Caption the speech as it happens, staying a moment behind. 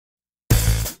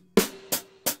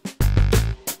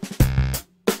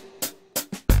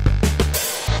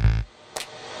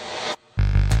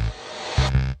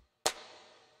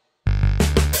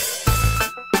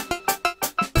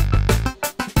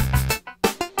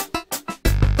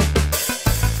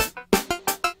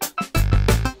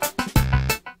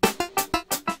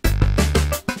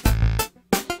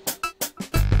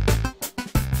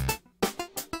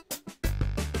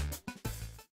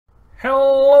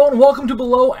welcome to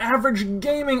Below Average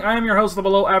Gaming. I am your host, the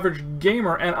Below Average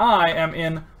Gamer, and I am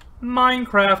in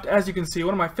Minecraft. As you can see,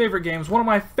 one of my favorite games, one of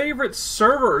my favorite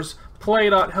servers,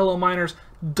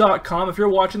 play.hellominers.com. If you're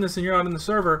watching this and you're not in the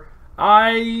server,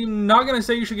 I'm not going to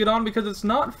say you should get on because it's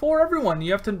not for everyone.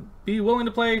 You have to be willing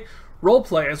to play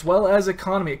roleplay as well as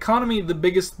economy. Economy, the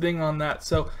biggest thing on that.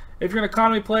 So if you're an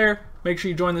economy player, make sure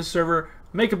you join this server.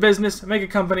 Make a business, make a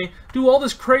company, do all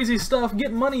this crazy stuff,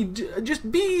 get money,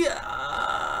 just be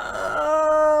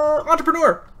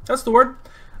entrepreneur. That's the word.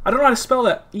 I don't know how to spell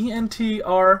that.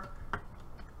 E-N-T-R-A-P-E-N?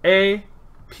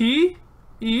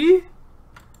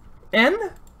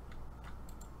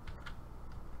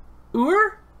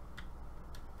 Ur?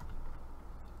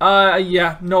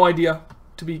 Yeah, no idea.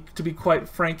 To be quite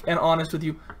frank and honest with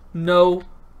you, no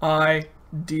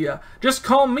idea. Just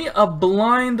call me a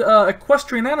blind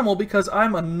equestrian animal because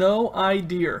I'm a no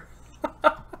idea.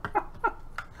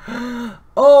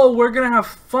 Oh, we're gonna have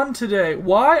fun today.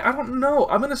 Why? I don't know.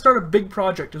 I'm gonna start a big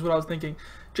project is what I was thinking.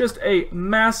 Just a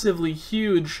massively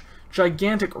huge,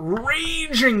 gigantic,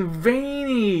 raging,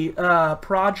 veiny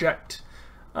project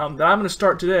that I'm gonna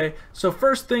start today. So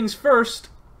first things first,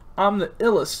 I'm the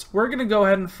illest. We're gonna go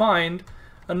ahead and find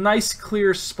a nice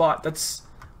clear spot that's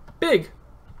big.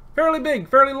 Fairly big,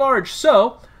 fairly large.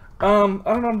 So, I don't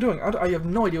know what I'm doing. I have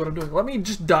no idea what I'm doing. Let me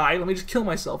just die. Let me just kill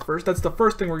myself first. That's the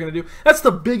first thing we're going to do. That's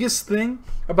the biggest thing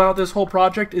about this whole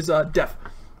project is death.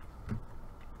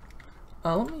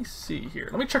 Let me see here.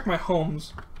 Let me check my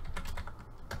homes.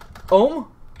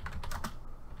 Home?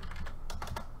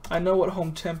 I know what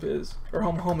home temp is. Or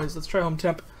home is. Let's try home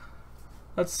temp.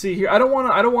 Let's see here. I don't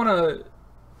want to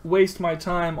waste my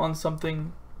time on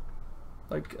something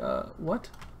like, what?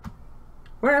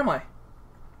 Where am I?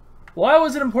 Why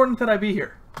was it important that I be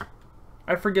here?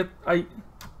 I forget.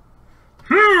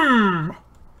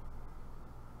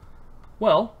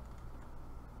 Well,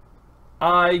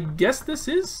 I guess this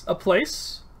is a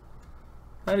place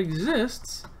that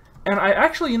exists. And I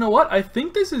actually, you know what? I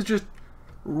think this is just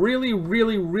really,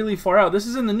 really, really far out. This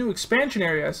is in the new expansion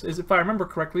area, if I remember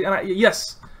correctly. And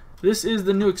yes, this is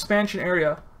the new expansion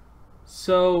area.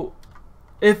 So,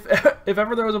 if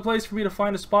ever there was a place for me to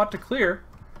find a spot to clear,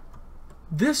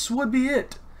 this would be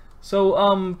it.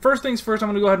 So, first things first, I'm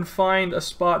going to go ahead and find a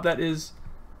spot that is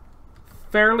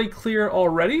fairly clear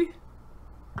already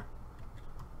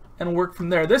and work from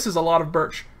there. This is a lot of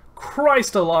birch.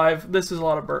 Christ alive, this is a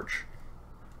lot of birch.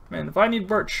 Man, if I need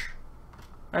birch,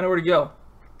 I know where to go.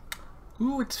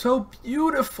 Ooh, it's so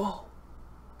beautiful.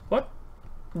 What?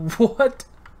 What?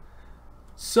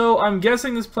 So, I'm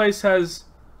guessing this place has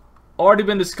already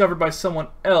been discovered by someone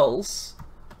else,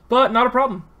 but not a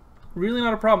problem. Really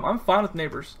not a problem. I'm fine with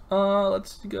neighbors.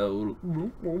 Let's go.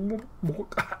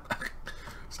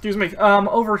 Excuse me.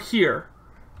 Over here.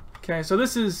 Okay, so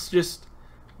this is just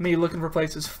me looking for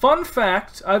places. Fun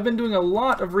fact, I've been doing a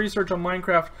lot of research on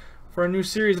Minecraft for a new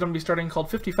series that I'm going to be starting called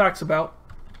 50 Facts About.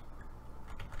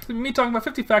 It's going to be me talking about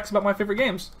 50 facts about my favorite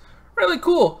games. Really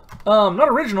cool. Not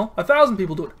original. 1,000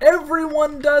 people do it.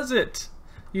 Everyone does it.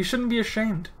 You shouldn't be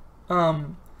ashamed.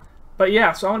 But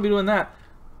yeah, so I'm going to be doing that.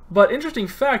 But interesting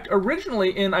fact, originally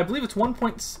in, I believe it's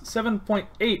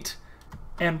 1.7.8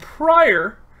 and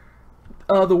prior,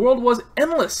 the world was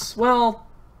endless. Well,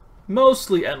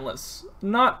 mostly endless.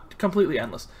 Not completely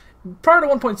endless. Prior to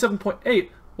 1.7.8,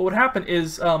 what would happen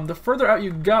is the further out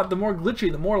you got, the more glitchy,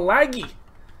 the more laggy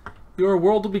your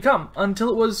world will become until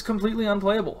it was completely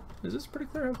unplayable. Is this pretty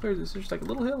clear? How clear is this? Is this just like a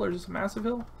little hill or is this a massive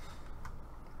hill?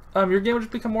 Your game would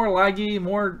just become more laggy,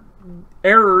 more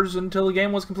errors until the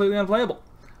game was completely unplayable.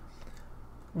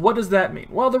 What does that mean?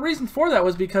 Well, the reason for that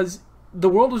was because the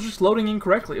world was just loading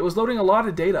incorrectly. It was loading a lot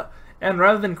of data. And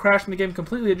rather than crashing the game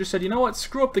completely, it just said, you know what,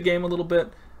 screw up the game a little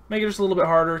bit, make it just a little bit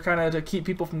harder, kind of to keep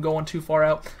people from going too far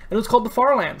out. And it was called the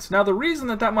Farlands. Now, the reason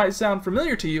that might sound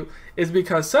familiar to you is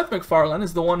because Seth MacFarlane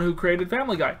is the one who created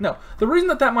Family Guy. No, the reason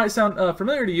that might sound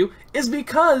familiar to you is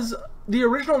because the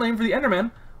original name for the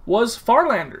Endermen was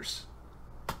Farlanders.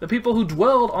 The people who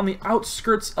dwelled on the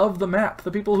outskirts of the map.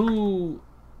 The people who,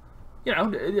 you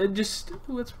know, just,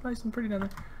 ooh, that's nice and pretty down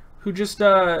there. Who just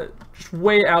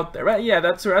way out there. Right? Yeah,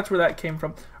 that's where that came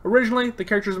from. Originally, the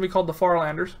characters would be called the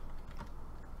Farlanders.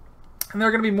 And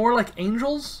they're going to be more like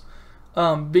angels,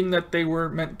 being that they were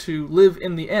meant to live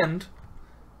in the end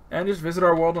and just visit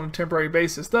our world on a temporary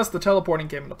basis. Thus, the teleporting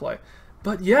came into play.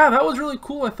 But yeah, that was really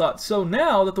cool, I thought. So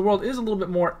now that the world is a little bit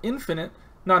more infinite,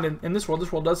 not in this world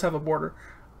does have a border,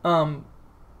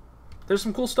 there's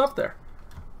some cool stuff there.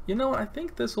 You know what? I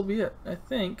think this will be it. I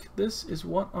think this is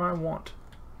what I want.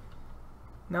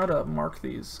 Now to mark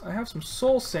these. I have some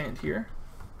soul sand here,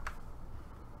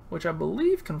 which I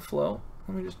believe can flow.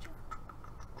 Let me just...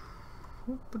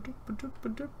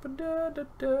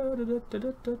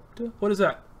 What is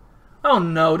that? Oh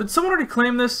no, did someone already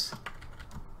claim this?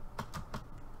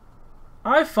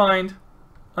 I find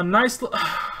a nice little...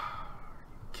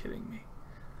 kidding me.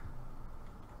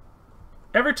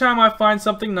 Every time I find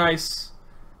something nice,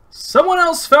 someone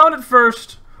else found it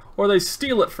first, or they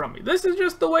steal it from me. This is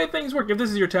just the way things work. If this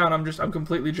is your town, I'm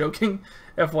completely joking.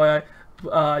 FYI.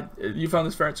 You found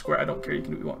this fair and square. I don't care. You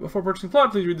can do what you want. Before purchasing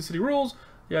plot, please read the city rules.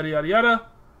 Yada, yada, yada.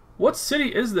 What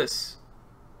city is this?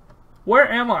 Where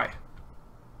am I?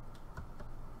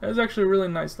 That is actually really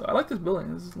nice, though. I like this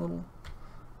building. This is a little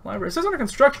library. It says under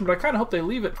construction, but I kind of hope they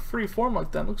leave it free form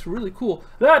like that. It looks really cool.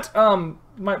 That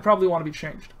might probably want to be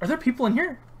changed. Are there people in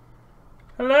here?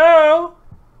 Hello?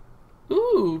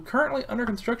 Ooh, currently under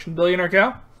construction. Billionaire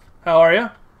cow. How are you?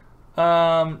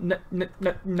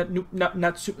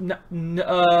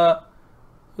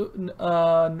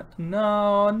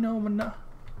 No.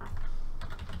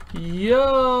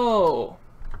 Yo,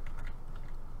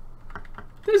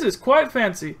 this is quite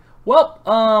fancy. Well,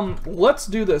 let's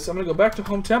do this. I'm gonna go back to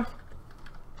home temp.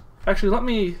 Actually, let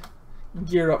me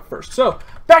gear up first. So,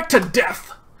 back to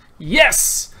death.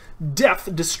 Yes,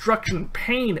 death, destruction,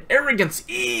 pain, arrogance,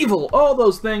 evil. All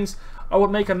those things are what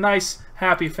make a nice,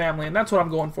 happy family, and that's what I'm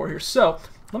going for here. So,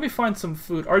 let me find some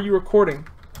food. Are you recording?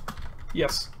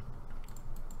 Yes.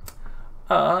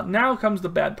 Now comes the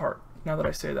bad part. Now that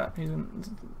I say that,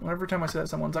 every time I say that,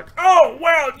 someone's like, "Oh,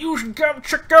 well, you should come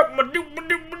check out my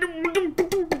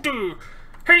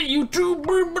hey YouTube."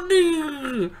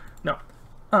 No.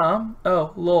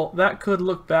 Oh, lol. That could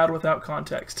look bad without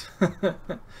context.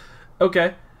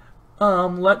 Okay.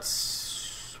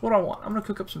 Let's. What do I want? I'm gonna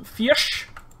cook up some fish.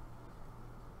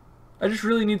 I just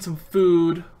really need some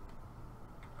food.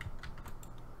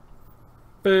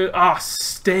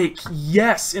 Steak.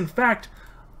 Yes. In fact,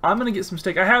 I'm gonna get some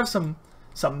steak. I have some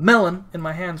melon in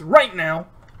my hands right now,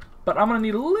 but I'm gonna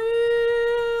need a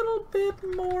little bit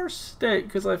more steak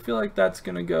because I feel like that's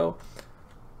gonna go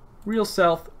real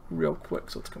south real quick.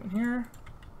 So let's come in here.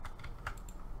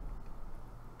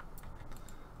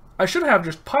 I should have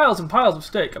just piles and piles of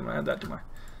steak. I'm gonna add that to my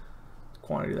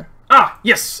quantity there. Ah,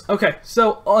 yes. Okay,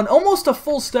 so almost a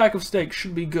full stack of steak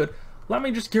should be good. Let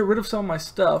me just get rid of some of my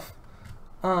stuff.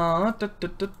 Yep.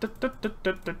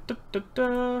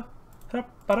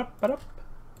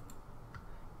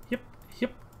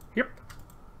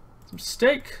 Some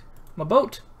steak, my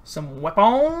boat, some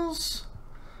weapons,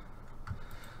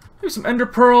 maybe some ender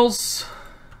pearls,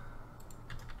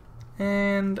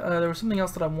 and there was something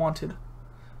else that I wanted.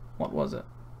 What was it?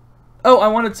 Oh, I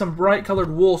wanted some bright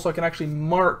colored wool so I can actually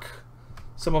mark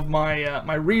some of my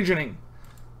my regioning.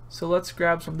 So let's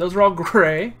grab some. Those are all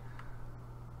gray.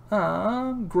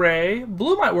 Gray.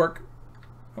 Blue might work.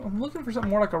 I'm looking for something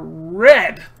more like a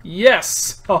red.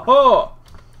 Yes! Ho-ho!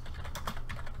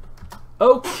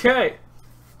 Okay.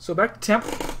 So back to temp.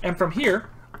 And from here,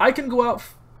 I can go out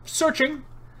searching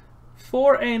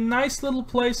for a nice little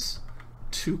place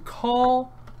to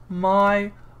call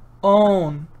my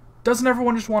own. Doesn't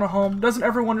everyone just want a home? Doesn't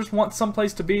everyone just want some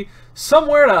place to be?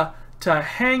 Somewhere to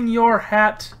hang your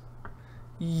hat?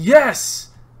 Yes!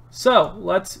 So,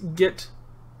 let's get...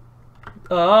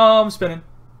 I'm spinning.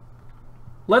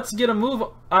 Let's get a move.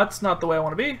 That's not the way I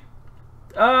want to be.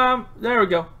 There we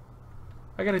go.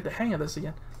 I gotta get the hang of this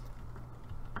again.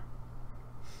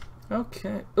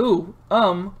 Okay. Ooh,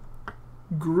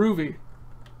 groovy.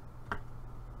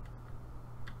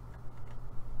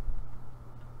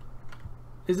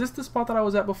 Is this the spot that I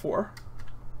was at before?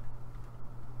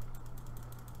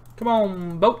 Come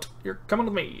on, boat. You're coming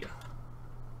with me.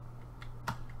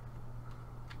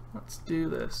 Let's do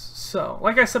this. So,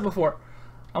 like I said before,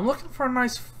 I'm looking for a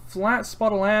nice flat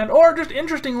spot of land, or just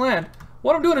interesting land.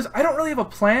 What I'm doing is, I don't really have a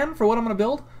plan for what I'm going to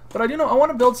build, but I do know I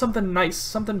want to build something nice,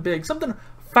 something big, something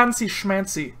fancy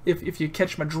schmancy, if you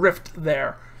catch my drift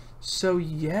there. So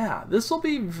yeah, this will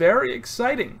be very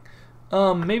exciting.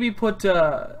 Maybe put,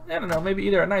 I don't know, maybe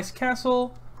either a nice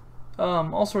castle,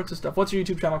 all sorts of stuff. What's your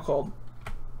YouTube channel called?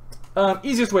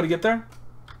 Easiest way to get there.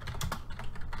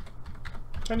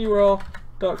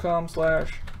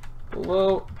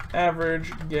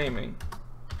 tinyurl.com/below-average-gaming.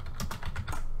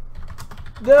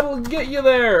 That'll get you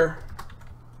there.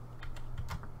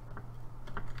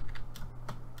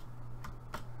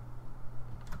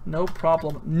 No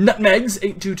problem. Nutmegs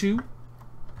 822.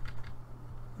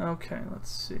 Okay,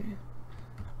 let's see.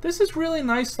 This is really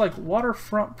nice, like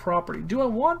waterfront property. Do I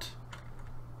want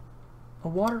a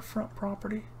waterfront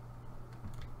property?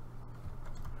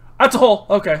 That's a hole.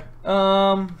 Okay.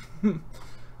 I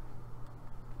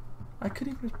could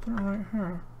even just put it right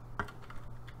here.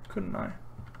 Couldn't I?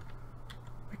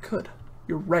 I could.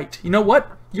 You're right. You know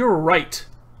what? You're right.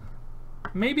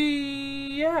 Maybe,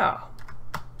 yeah.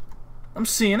 I'm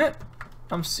seeing it.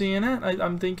 I'm seeing it.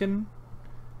 I'm thinking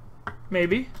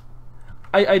maybe.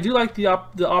 I do like the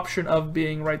option of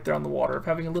being right there on the water, of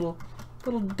having a little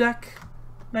deck,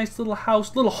 nice little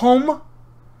house, little home.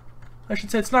 I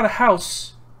should say it's not a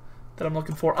house that I'm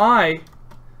looking for. I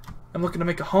am looking to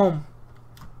make a home.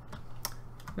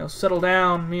 You know, settle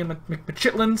down, me and my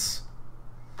chitlins.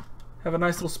 Have a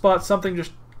nice little spot. Something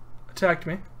just attacked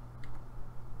me.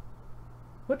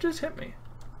 What just hit me?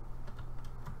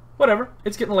 Whatever.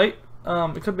 It's getting late.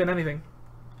 It could have been anything.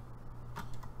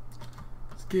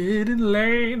 It's getting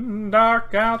late and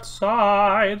dark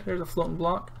outside. There's a floating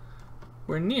block.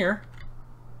 We're near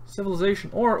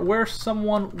civilization, or where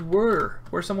someone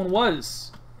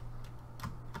was.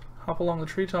 Hop along the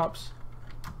treetops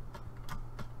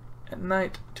at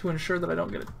night to ensure that I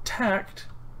don't get attacked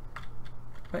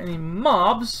by any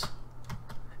mobs.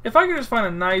 If I could just find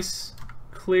a nice,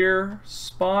 clear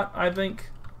spot, I think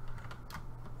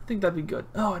that'd be good.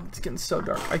 Oh, and it's getting so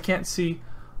dark. I can't see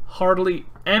hardly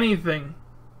anything.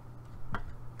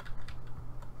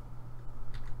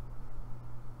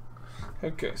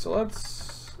 Okay, so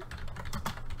let's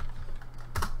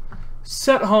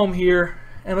set home here,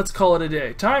 and let's call it a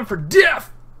day. Time for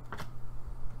death!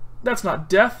 That's not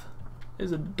death.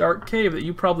 It's a dark cave that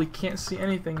you probably can't see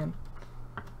anything in.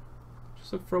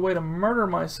 Just look for a way to murder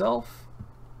myself,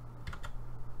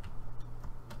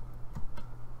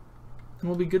 and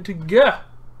we'll be good to go.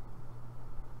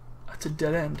 That's a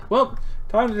dead end. Well,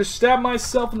 time to just stab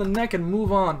myself in the neck and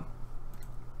move on.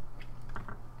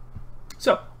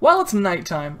 So, while it's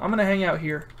nighttime, I'm going to hang out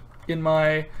here in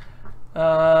my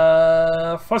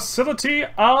facility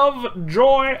of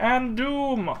joy and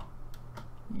doom.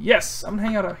 Yes, I'm going to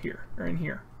hang out here, or in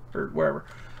here, or wherever.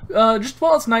 Just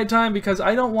while it's nighttime, because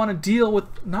I don't want to deal with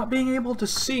not being able to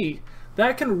see.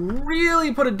 That can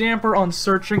really put a damper on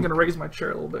searching. I'm going to raise my chair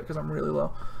a little bit because I'm really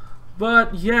low.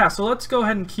 But yeah, so let's go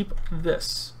ahead and keep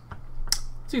this.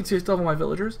 So you can see I still have my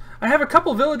villagers. I have a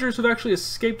couple villagers who've actually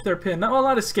escaped their pin. Well,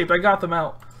 not escaped, I got them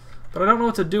out. But I don't know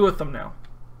what to do with them now.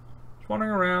 Just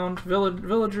wandering around.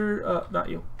 Villager, not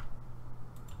you.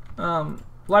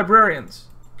 Librarians.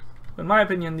 In my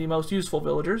opinion, the most useful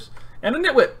villagers. And a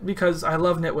nitwit, because I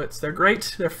love nitwits. They're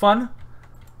great, they're fun.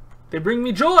 They bring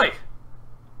me joy.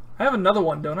 I have another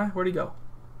one, don't I? Where'd he go?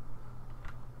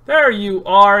 There you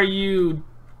are, you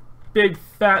big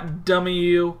fat dummy,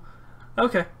 you.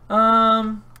 Okay.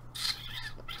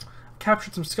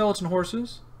 Captured some skeleton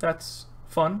horses. That's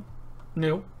fun.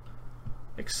 New.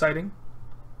 Exciting.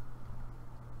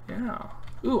 Yeah.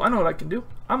 Ooh, I know what I can do.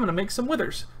 I'm gonna make some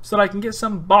withers so that I can get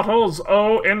some bottles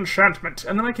of enchantment.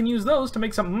 And then I can use those to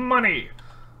make some money.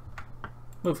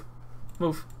 Move.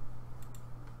 Move.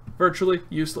 Virtually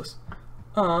useless.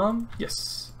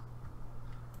 Yes.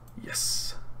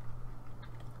 Yes.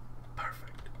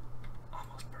 Perfect.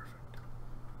 Almost perfect.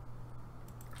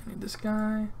 I need this guy.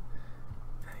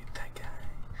 I need that guy.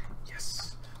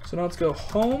 Yes. So now let's go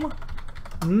home,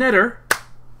 Nether.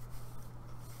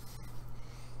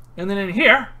 And then in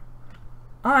here,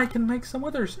 I can make some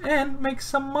withers and make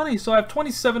some money. So I have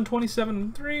 27,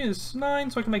 27, 3 is 9,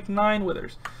 so I can make 9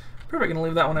 withers. Perfect, gonna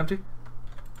leave that one empty.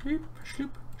 Shloop, shloop,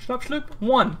 shlop, shloop.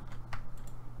 1,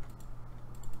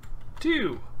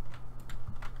 2,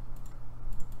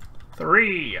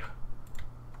 3,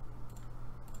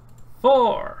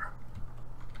 4,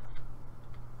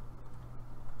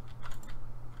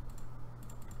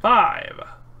 5,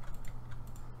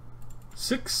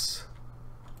 6,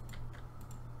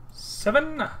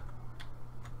 7,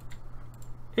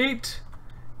 8,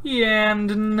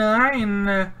 and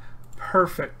 9.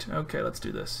 Perfect. Okay, let's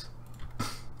do this.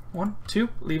 1, 2,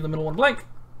 leave the middle one blank.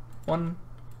 1,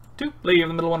 2, leave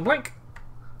the middle one blank.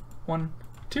 1,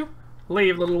 2,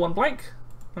 leave the little one blank.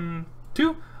 1,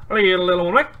 2, leave the little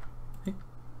one blank.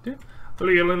 2,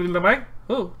 leave the little one blank.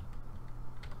 Oh.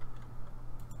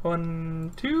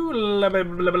 1, 2,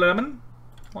 lemon.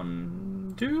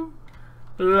 1, 2,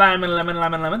 lemon, lemon,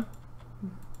 lemon, lemon.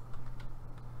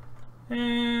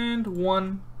 And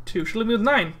 1, 2. Should leave me with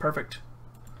 9. Perfect.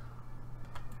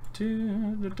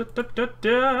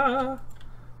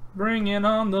 Bringing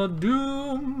on the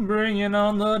doom, bringing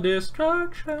on the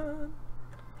destruction,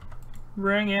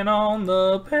 bringing on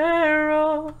the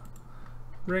peril,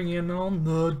 bringing on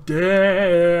the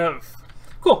death.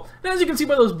 Cool. Now, as you can see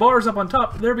by those bars up on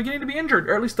top, they're beginning to be injured,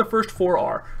 or at least the first 4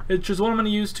 are. It's just what I'm going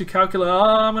to use to calculate. Oh,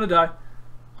 I'm going to die.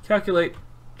 Calculate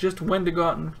just when to go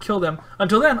out and kill them.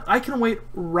 Until then, I can wait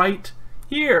right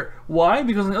here. Why?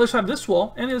 Because on the other side of this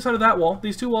wall and the other side of that wall,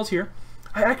 these 2 walls here,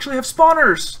 I actually have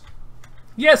spawners.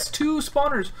 Yes, 2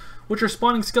 spawners which are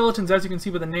spawning skeletons, as you can see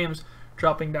by the names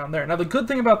dropping down there. Now the good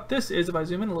thing about this is, if I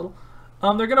zoom in a little,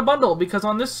 they're going to bundle, because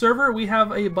on this server we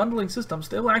have a bundling system. So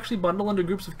they will actually bundle into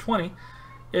groups of 20.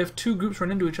 If two groups run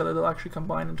into each other, they'll actually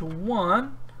combine into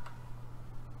one.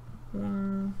 2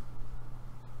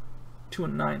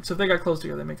 and 9. So if they got close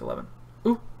together, they make 11.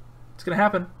 Ooh, it's going to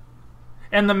happen.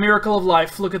 And the miracle of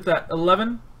life. Look at that.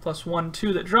 11 plus 1,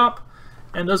 2 that drop.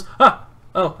 And those... Ah!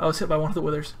 Oh, I was hit by one of the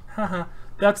withers. Haha.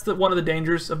 That's one of the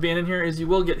dangers of being in here, is you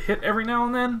will get hit every now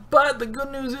and then. But the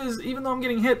good news is, even though I'm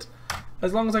getting hit,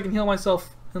 as long as I can heal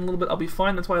myself in a little bit, I'll be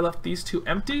fine. That's why I left these two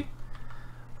empty.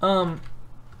 In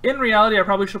reality, I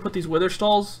probably should have put these wither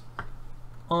stalls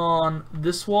on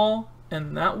this wall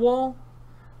and that wall,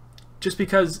 just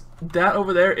because that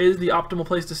over there is the optimal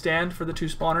place to stand for the two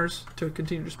spawners to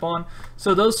continue to spawn.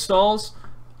 So those stalls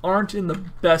aren't in the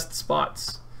best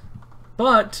spots.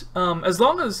 But as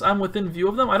long as I'm within view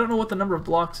of them, I don't know what the number of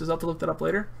blocks is. I'll have to look that up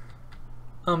later.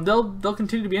 They'll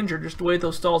continue to be injured, just the way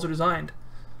those stalls are designed.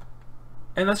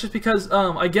 And that's just because,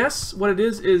 I guess what it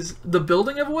is the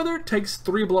building of a wither takes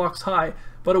 3 blocks high,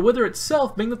 but a wither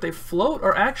itself, being that they float,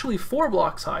 are actually 4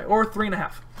 blocks high, or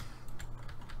 3.5.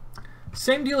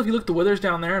 Same deal if you look at the withers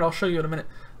down there, and I'll show you in a minute.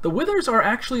 The withers are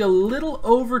actually a little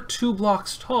over 2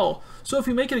 blocks tall, so if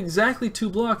you make it exactly 2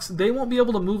 blocks, they won't be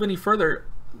able to move any further,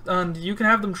 and you can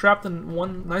have them trapped in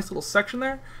one nice little section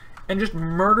there, and just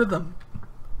murder them.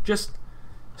 Just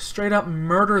straight up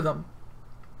murder them.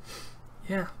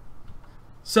 Yeah.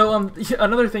 So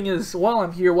another thing is, while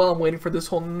I'm here, while I'm waiting for this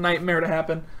whole nightmare to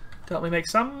happen, to help me make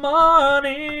some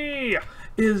money,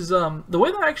 is the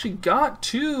way that I actually got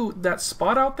to that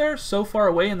spot out there, so far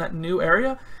away in that new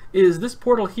area, is this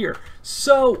portal here.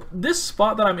 So this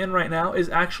spot that I'm in right now is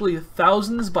actually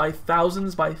thousands by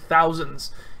thousands by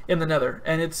thousands in the nether,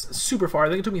 and it's super far. I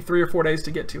think it took me 3 or 4 days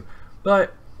to get to,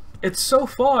 but it's so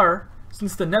far,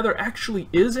 since the nether actually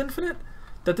is infinite,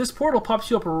 that this portal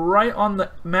pops you up right on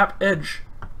the map edge,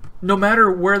 no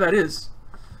matter where that is.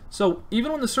 So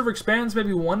even when the server expands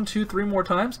maybe 1, 2, 3 more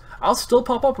times, I'll still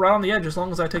pop up right on the edge as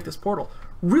long as I take this portal.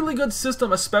 Really good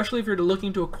system, especially if you're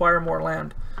looking to acquire more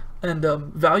land, and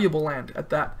valuable land at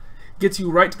that. Gets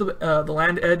you right to the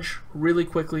land edge really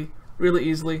quickly, really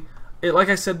easily. Like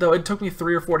I said though, it took me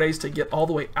 3 or 4 days to get all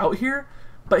the way out here.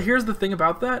 But here's the thing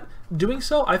about that. Doing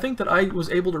so, I think that I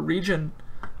was able to regen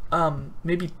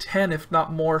maybe 10 if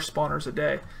not more spawners a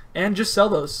day, and just sell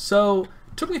those. So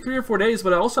it took me 3 or 4 days,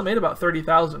 but I also made about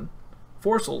 30,000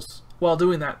 fossils while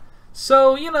doing that.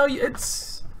 So, you know,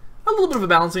 it's a little bit of a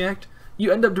balancing act.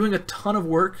 You end up doing a ton of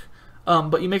work,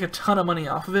 but you make a ton of money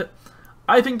off of it.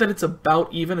 I think that it's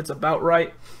about even, it's about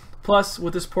right. Plus,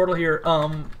 with this portal here,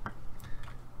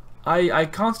 I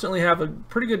constantly have a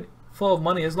pretty good flow of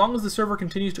money. As long as the server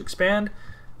continues to expand,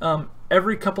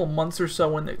 every couple months or so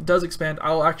when it does expand,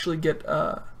 I'll actually get,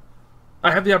 I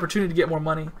have the opportunity to get more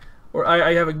money, or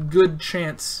I have a good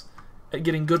chance at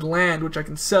getting good land, which I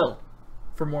can sell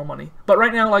for more money. But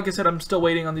right now, like I said, I'm still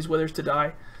waiting on these withers to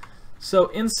die. So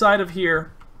inside of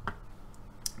here,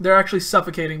 they're actually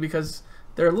suffocating because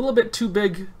they're a little bit too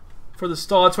big for the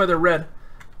stall. That's why they're red.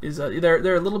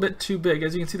 They're a little bit too big.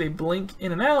 As you can see, they blink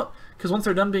in and out, because once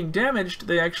they're done being damaged,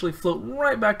 they actually float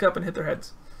right back up and hit their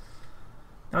heads.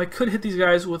 Now I could hit these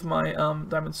guys with my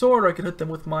Diamond Sword, or I could hit them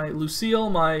with my Lucille,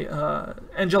 my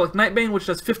Angelic Nightbane, which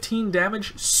does 15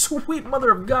 damage. Sweet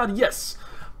mother of God, yes!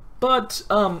 But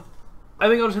I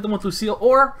think I'll just hit them with Lucille,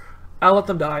 or I'll let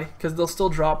them die, because they'll still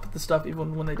drop the stuff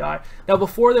even when they die. Now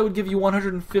before, they would give you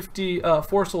 150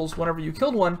 fossils whenever you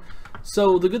killed one.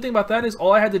 So the good thing about that is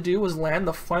all I had to do was land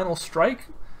the final strike,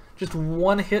 just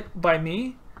one hit by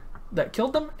me that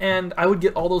killed them, and I would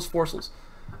get all those fossils,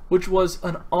 which was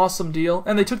an awesome deal.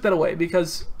 And they took that away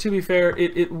because, to be fair,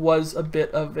 it was a bit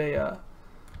of a,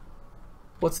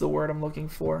 what's the word I'm looking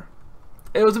for?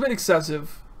 It was a bit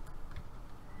excessive.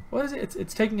 What is it?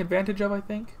 It's taking advantage of, I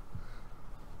think.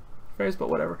 Phrase, but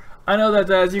whatever. I know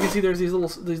that as you can see, there's these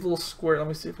little squares. Let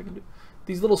me see if I can do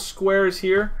these little squares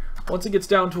here. Once it gets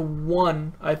down to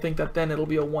 1, I think that then it'll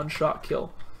be a one-shot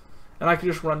kill, and I can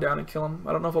just run down and kill him.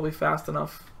 I don't know if I'll be fast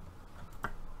enough.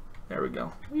 There we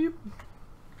go. Yep.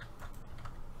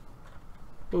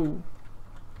 Ooh.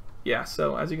 Yeah,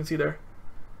 so as you can see there,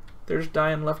 they're just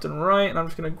dying left and right, and I'm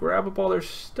just gonna grab up all their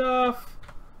stuff.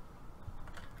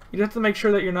 You have to make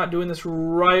sure that you're not doing this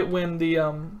right when the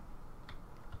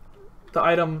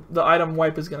item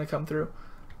wipe is gonna come through.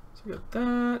 So we got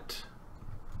that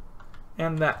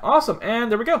and that. Awesome.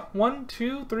 And there we go. 1,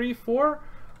 2, 3, 4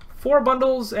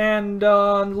 bundles and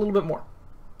a little bit more.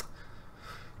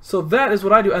 So that is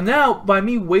what I do. And now, by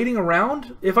me waiting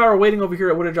around, if I were waiting over here,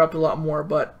 it would have dropped a lot more,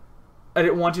 but I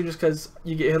didn't want to just because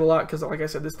you get hit a lot, because like I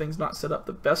said, this thing's not set up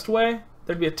the best way.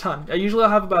 There'd be a ton. I usually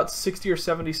have about 60 or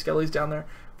 70 skellies down there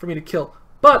for me to kill.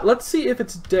 But let's see if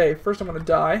it's day. First I'm going to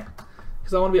die,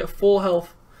 because I want to be at full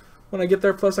health when I get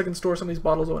there. Plus I can store some of these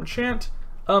bottles of enchant.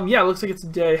 Yeah, it looks like it's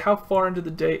day. How far into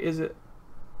the day is it?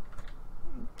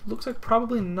 Looks like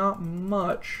probably not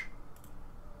much.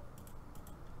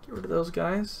 Get rid of those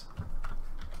guys.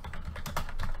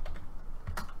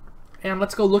 And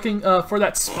let's go looking for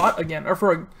that spot again, or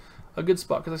for a good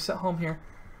spot, because I set home here.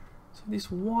 So these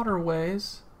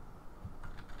waterways,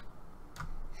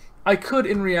 I could,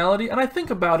 in reality, and I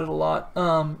think about it a lot.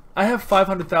 I have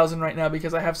 500,000 right now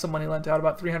because I have some money lent out,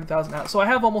 about 300,000 out. So I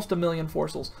have almost 1 million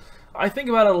fossils. I think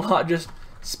about it a lot, just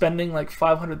spending like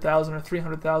 500,000 or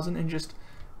 300,000 in just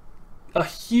a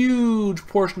huge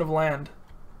portion of land.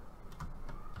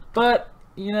 But,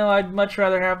 you know, I'd much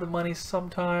rather have the money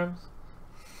sometimes.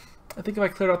 I think if I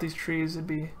cleared out these trees, it'd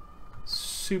be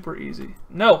super easy.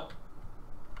 No!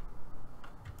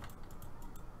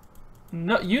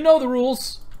 No, you know the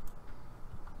rules.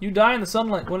 You die in the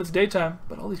sunlight when it's daytime.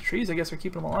 But all these trees, I guess, are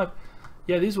keeping them alive.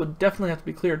 Yeah, these would definitely have to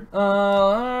be cleared.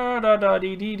 Let's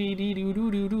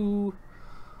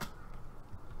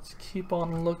keep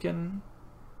on looking.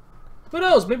 Who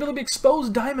knows? Maybe it'll be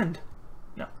exposed diamond.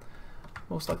 No.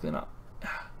 Most likely not.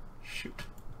 Shoot.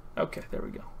 Okay, there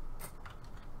we go.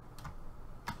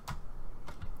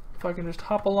 If I can just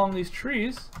hop along these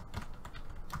trees.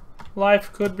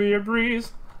 Life could be a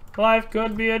breeze. Life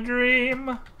could be a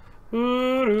dream.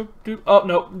 Ooh, doop, doop. Oh,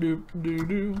 no. Doop, doo,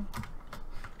 doo.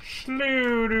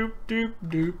 Sloo, doop, doop,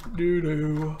 doop, doo,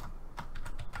 doo.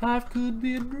 Life could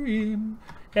be a dream.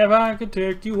 If I could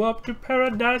take you up to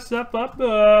paradise up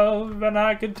above, and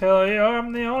I could tell you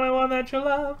I'm the only one that you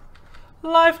love.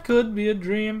 Life could be a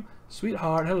dream.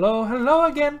 Sweetheart, hello, hello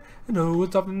again. And oh,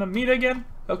 it's often to meet again.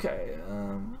 Okay,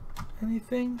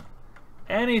 anything?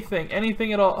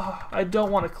 Anything at all. Oh, I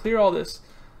don't want to clear all this.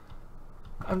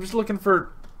 I'm just looking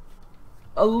for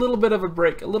a little bit of a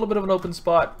break, a little bit of an open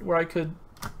spot where I could,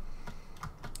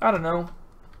 I don't know,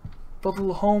 build a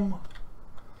little home,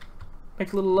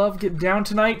 make a little love, get down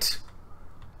tonight.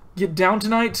 Get down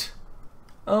tonight.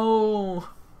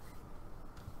 Oh.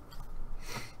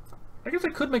 I guess I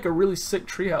could make a really sick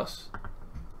treehouse.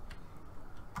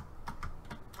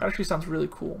 That actually sounds really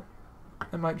cool.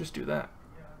 I might just do that.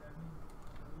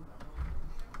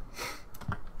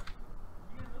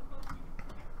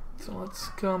 So let's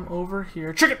come over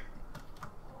here. Chicken!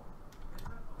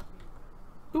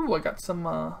 Ooh, I got some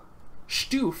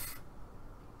stoof.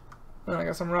 And I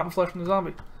got some rotten flesh from the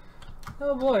zombie.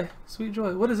 Oh boy, sweet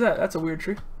joy. What is that? That's a weird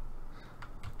tree.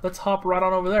 Let's hop right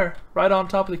on over there. Right on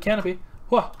top of the canopy.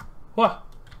 Whoa! Whoa!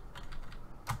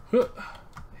 Huh.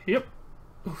 Yep.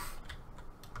 Oof.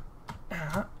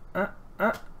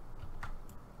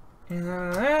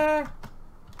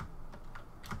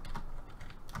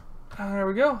 There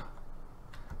we go.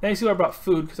 Now you see why I brought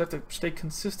food, because I have to stay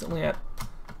consistently at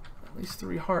least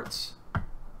 3 hearts.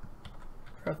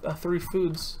 Or 3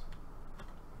 foods.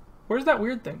 Where's that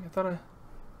weird thing? I thought it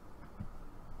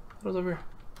was over here.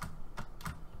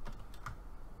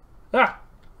 Ah!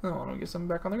 Oh, I'm gonna get something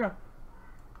back on the ground.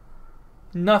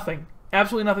 Nothing.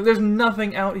 Absolutely nothing. There's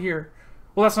nothing out here.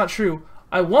 Well, that's not true.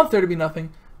 I want there to be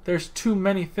nothing. There's too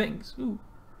many things. Ooh.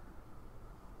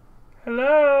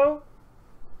 Hello?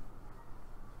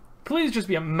 Please just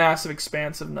be a massive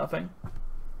expanse of nothing.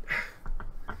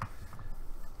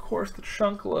 Of course, the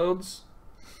chunk loads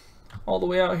all the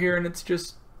way out here, and it's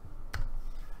just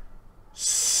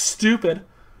stupid.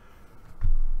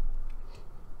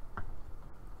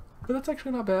 But that's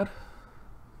actually not bad.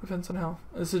 Depends on how.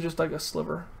 This is just like a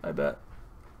sliver, I bet.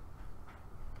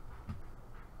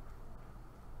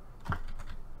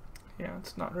 Yeah,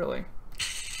 it's not really.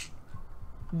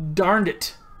 Darned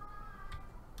it.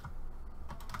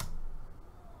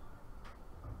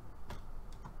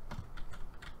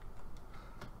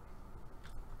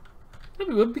 It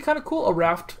would be kind of cool. A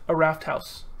raft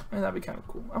house. Man, that'd be kind of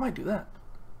cool. I might do that.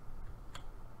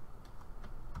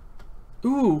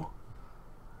 Ooh.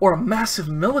 Or a massive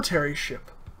military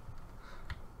ship.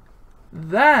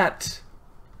 That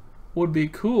would be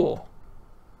cool.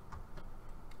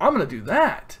 I'm gonna do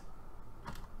that.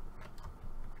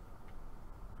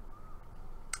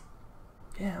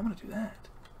 Yeah, I'm gonna do that.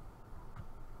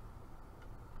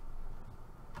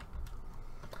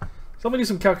 So let me do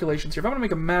some calculations here. If I'm gonna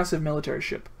make a massive military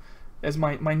ship as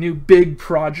my new big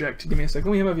project, give me a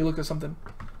second. Let me have you look at something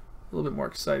a little bit more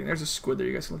exciting. There's a squid there.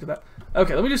 You guys can look at that.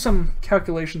 Okay, let me do some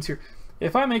calculations here.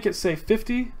 If I make it, say,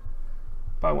 50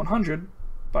 by 100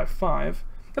 by 5,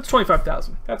 that's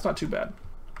 25,000. That's not too bad.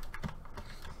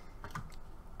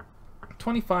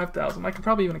 25,000. I could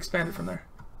probably even expand it from there.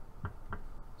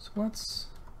 So let's...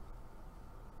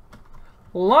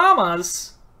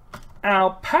 Llamas,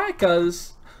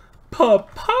 alpacas,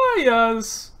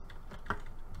 papayas.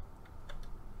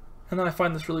 And then I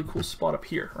find this really cool spot up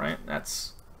here, right?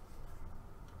 That's...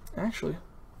 Actually...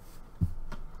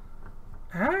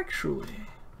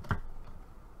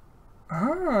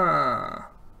 Ah.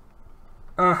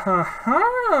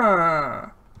 Uh-huh-huh.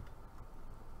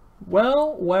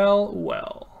 Well, well,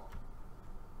 well.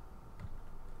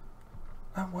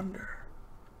 I wonder.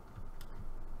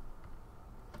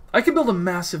 I could build a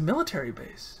massive military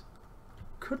base,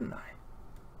 couldn't I?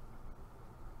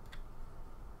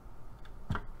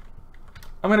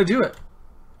 I'm gonna do it.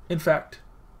 In fact.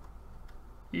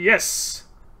 Yes!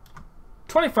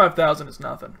 25,000 is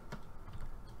nothing.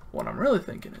 What I'm really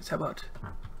thinking is, how about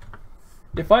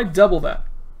if I double that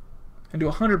and do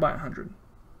 100 by 100?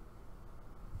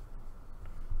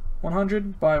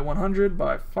 100 by 100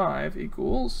 by 5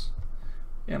 equals,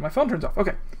 and my phone turns off.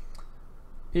 Okay.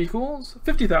 Equals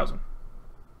 50,000.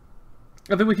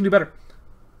 I think we can do better.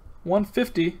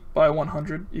 150 by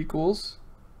 100 equals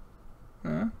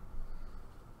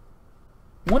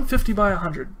 150 by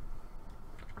 100.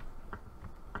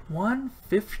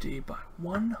 150 by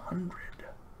 100.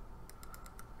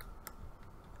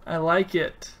 I like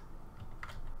it.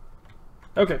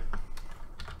 Okay.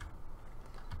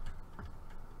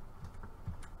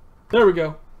 There we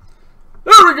go.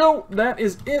 There we go! That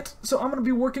is it. So I'm going to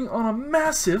be working on a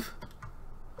massive...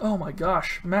 Oh my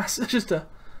gosh. Massive, just a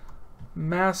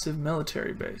massive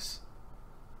military base.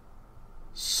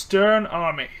 Stern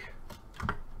Army.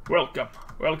 Welcome.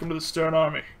 Welcome to the Stern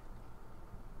Army.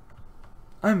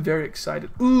 I'm very excited.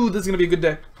 Ooh, this is going to be a good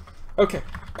day. Okay.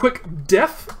 Quick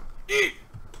death.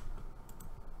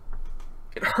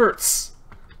 It hurts.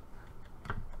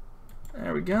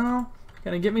 There we go.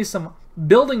 Gonna get me some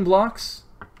building blocks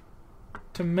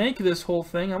to make this whole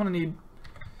thing. I'm gonna need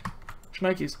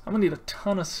shnikes. I'm gonna need a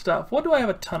ton of stuff. What do I have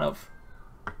a ton of?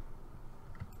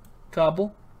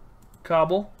 Cobble,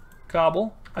 cobble,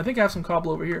 cobble. I think I have some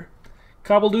cobble over here.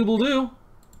 Cobble doodle doo.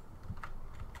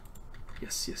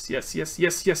 Yes, yes, yes, yes,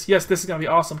 yes, yes, yes. This is gonna be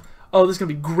awesome. Oh, this is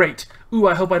gonna be great. Ooh,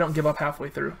 I hope I don't give up halfway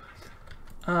through.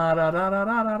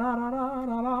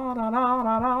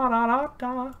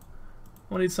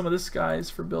 We'll need some of this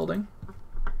guys for building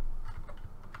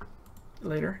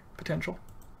later, potential.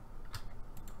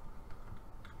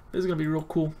 This is gonna be real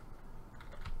cool,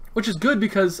 which is good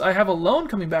because I have a loan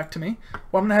coming back to me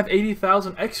where I'm gonna have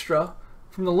 80,000 extra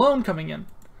from the loan coming in,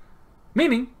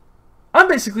 meaning I'm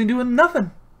basically doing nothing.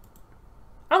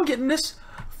 I'm getting this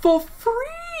for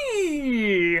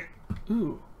free.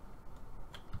 Ooh.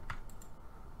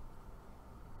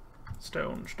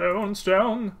 Stone, stone,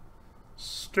 stone,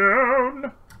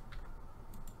 stone.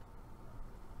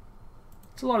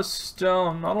 It's a lot of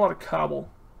stone, not a lot of cobble.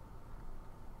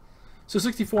 So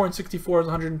 64 and 64 is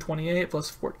 128 plus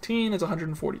 14 is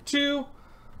 142.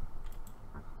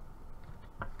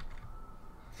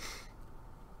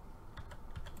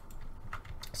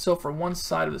 So for one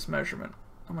side of this measurement,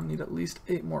 I'm gonna need at least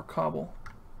 8 more cobble.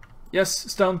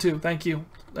 Yes, stone too. Thank you.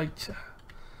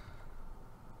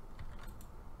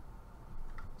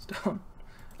 Stone.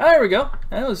 There we go.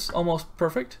 That was almost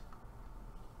perfect.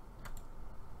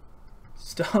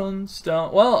 Stone,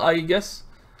 stone. Well, I guess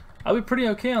I'll be pretty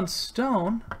okay on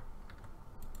stone.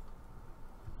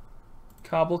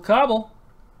 Cobble, cobble.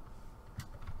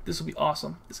 This will be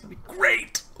awesome. This is gonna be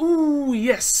great. Ooh,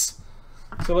 yes.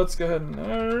 So let's go ahead and...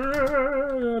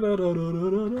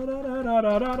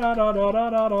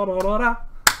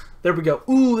 There we go.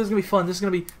 Ooh, this is gonna be fun. This is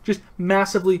gonna be just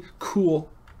massively cool.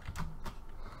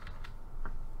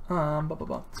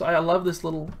 So I love this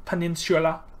little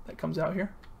peninsula that comes out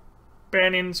here.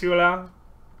 Peninsula.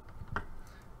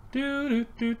 Do do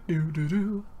do do do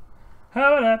do.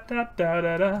 Da da da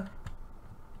da da.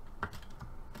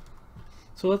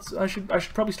 So let's. I should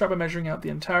probably start by measuring out the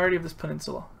entirety of this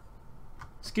peninsula.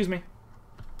 Excuse me.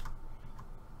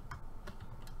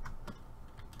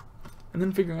 And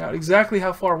then figuring out exactly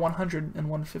how far 100 and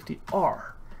 150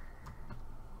 are.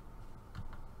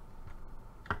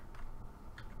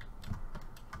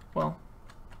 Well,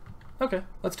 okay,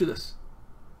 let's do this.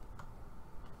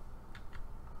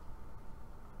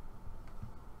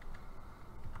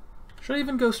 Should I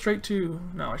even go straight to...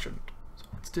 No, I shouldn't. So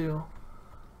let's do...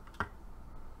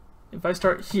 If I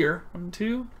start here, 1,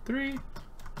 2, 3,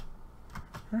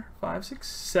 4, 5, 6,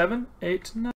 7,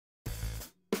 8, 9.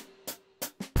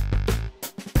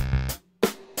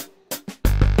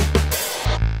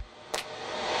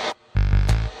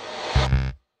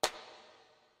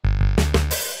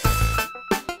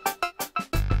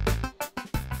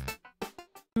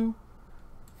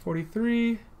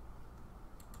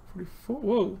 44.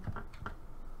 Whoa.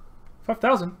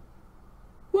 5,000.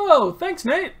 Whoa, thanks,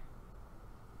 Nate.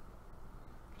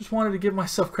 Just wanted to give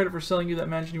myself credit for selling you that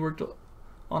mansion you worked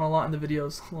on a lot in the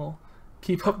videos. Well,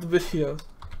 keep up the videos.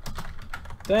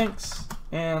 Thanks,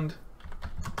 and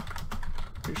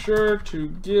be sure to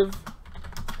give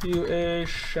you a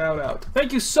shout out.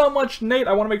 Thank you so much, Nate.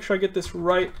 I want to make sure I get this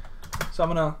right, so I'm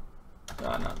gonna.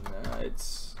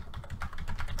 It's.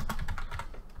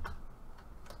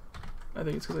 I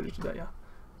think it's because I just did that, yeah.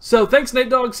 So thanks,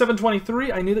 Nate Dog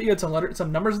 723. I knew that you had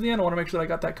some numbers at the end. I want to make sure that I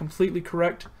got that completely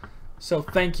correct. So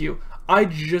thank you. I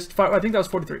think that was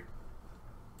 43.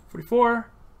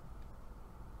 44.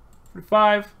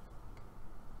 45.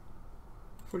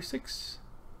 46.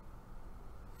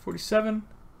 47.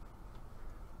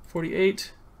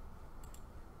 48.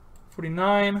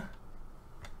 49.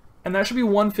 And that should be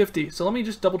 150. So let me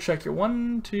just double check here.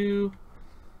 1, 2,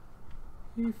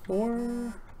 3,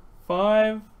 4,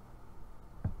 5,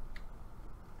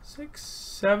 6,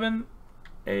 7,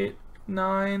 8,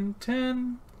 9,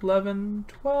 10, 11,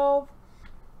 12,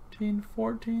 13,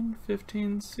 14,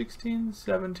 15, 16,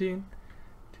 17,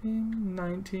 18,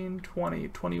 19, 20,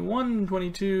 21,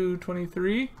 22,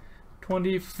 23,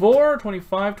 24,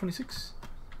 25, 26,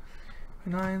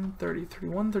 29, 30,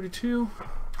 31, 32,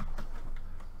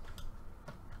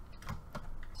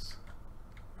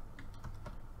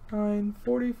 9,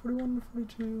 40, 41,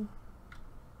 42.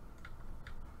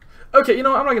 Okay, you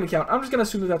know what? I'm not going to count. I'm just going to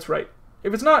assume that that's right.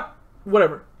 If it's not,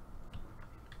 whatever.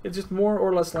 It's just more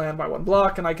or less land by 1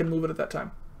 block, and I can move it at that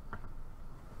time.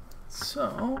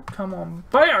 So, come on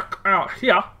back out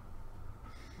here.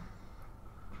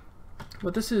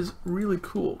 But this is really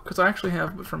cool, because I actually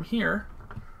have from here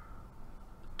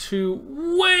to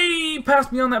way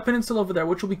past beyond that peninsula over there,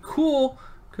 which will be cool,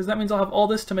 because that means I'll have all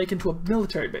this to make into a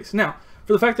military base. Now,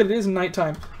 for the fact that it is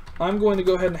nighttime, I'm going to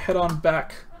go ahead and head on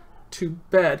back to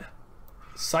bed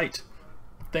site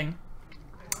thing,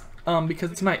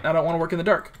 because it's night and I don't want to work in the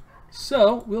dark.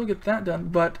 So we'll get that done,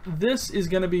 but this is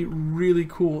going to be really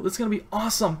cool. This is going to be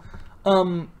awesome.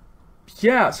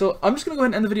 Yeah, so I'm just going to go ahead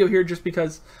and end the video here just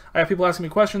because I have people asking me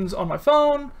questions on my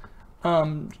phone,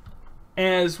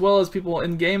 as well as people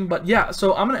in game. But yeah,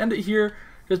 so I'm going to end it here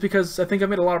just because I think I've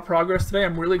made a lot of progress today.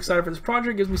 I'm really excited for this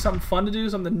project. It gives me something fun to do,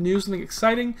 something new, something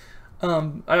exciting.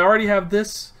 I already have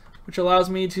this, which allows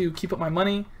me to keep up my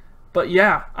money. But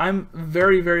yeah, I'm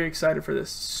very, very excited for this.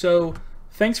 So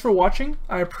thanks for watching.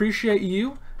 I appreciate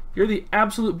you. You're the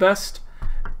absolute best.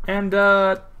 And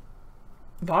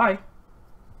bye.